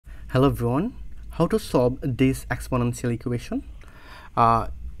Hello everyone, how to solve this exponential equation?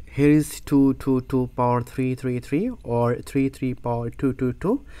 Here is 2 power 3 or 3 power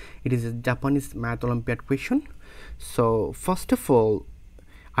 2. It is a Japanese math Olympiad question. So first of all,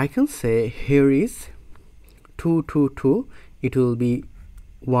 I can say here is 2. It will be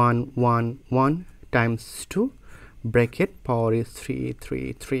 1 times 2 bracket power is 3.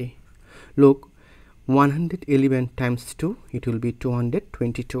 Look, 111 times 2, it will be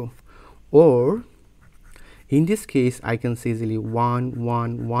 222. Or in this case I can say easily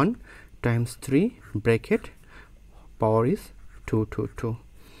 1 times 3 bracket power is 2.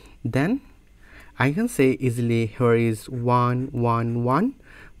 Then I can say easily here is 1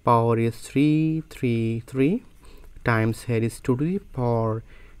 power is 3 times here is 2 to the power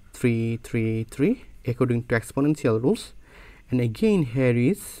 3 according to exponential rules. And again here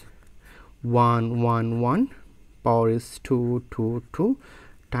is 1 power is 2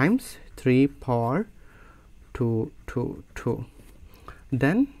 times 3 power 2.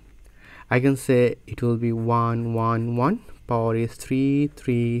 Then I can say it will be 1 power is 3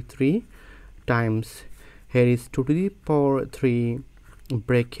 times here is 2 to the power 3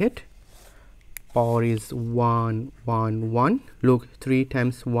 bracket power is 1. Look, 3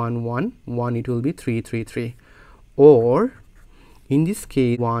 times 1 it will be 3. Or in this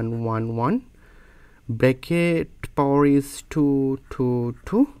case 1 bracket power is 2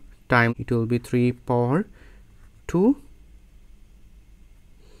 time it will be 3 power 2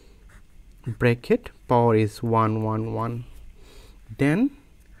 bracket power is 1. Then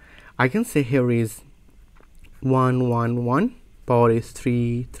I can say here is 1 power is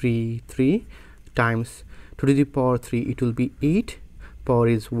 3 times 2 to the power 3 it will be 8 power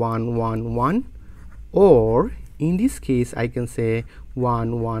is 1. Or in this case I can say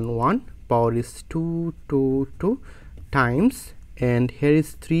 1 power is 2 times and here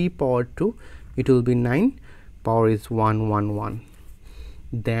is 3 power 2 it will be 9 power is 1.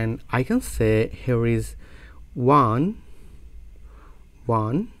 Then I can say here is 1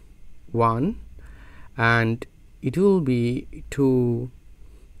 and it will be 2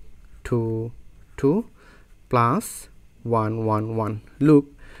 plus 1. Look,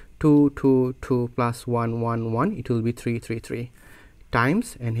 2 plus 1 it will be 3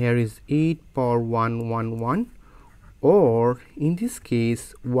 times and here is 8 power 1. Or in this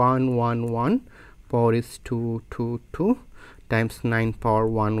case 1 power is 2 times 9 power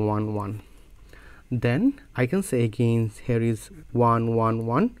 1. Then I can say again here is 1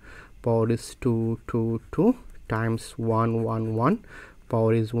 power is 2 times 1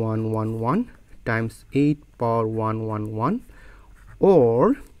 power is 1 times 8 power 1.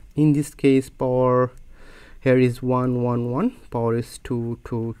 Or in this case power here is 1 power is 2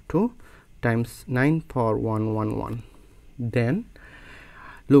 times 9 power 1. Then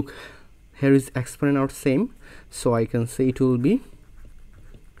look, here is exponent are same, so I can say it will be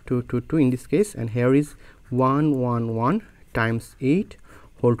 2 in this case, and here is 1 times 8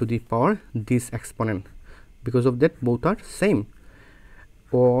 whole to the power this exponent, because of that both are same.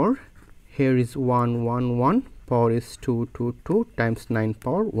 Or here is 1 power is 2 times 9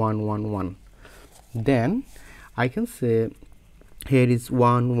 power 1. Then I can say here is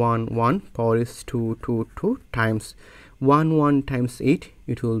 1 power is 2 times 1 times 8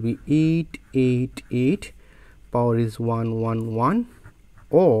 it will be 8 power is 1.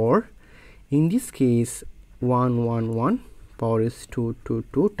 Or in this case 1 power is 2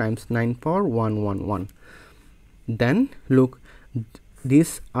 times 9 power 1. Then look,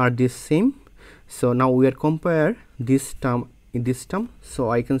 these are the same, so now we are compare this term in this term, so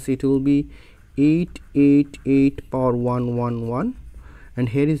I can say it will be 8 power 1, and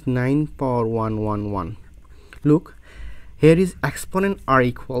here is 9 power 1. Look, here is exponent are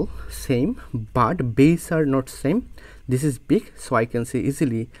equal same but base are not same. This is big, so I can say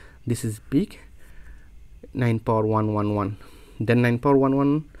easily this is big, 9 power 1. Then 9 power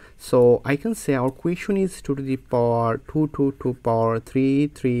 1. So I can say our question is 2 to the power 2 power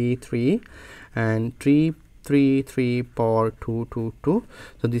 3 and 3 power 2.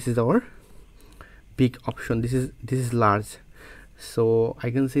 So this is our big option. This is large, so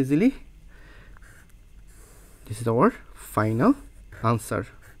I can say easily this is our final answer.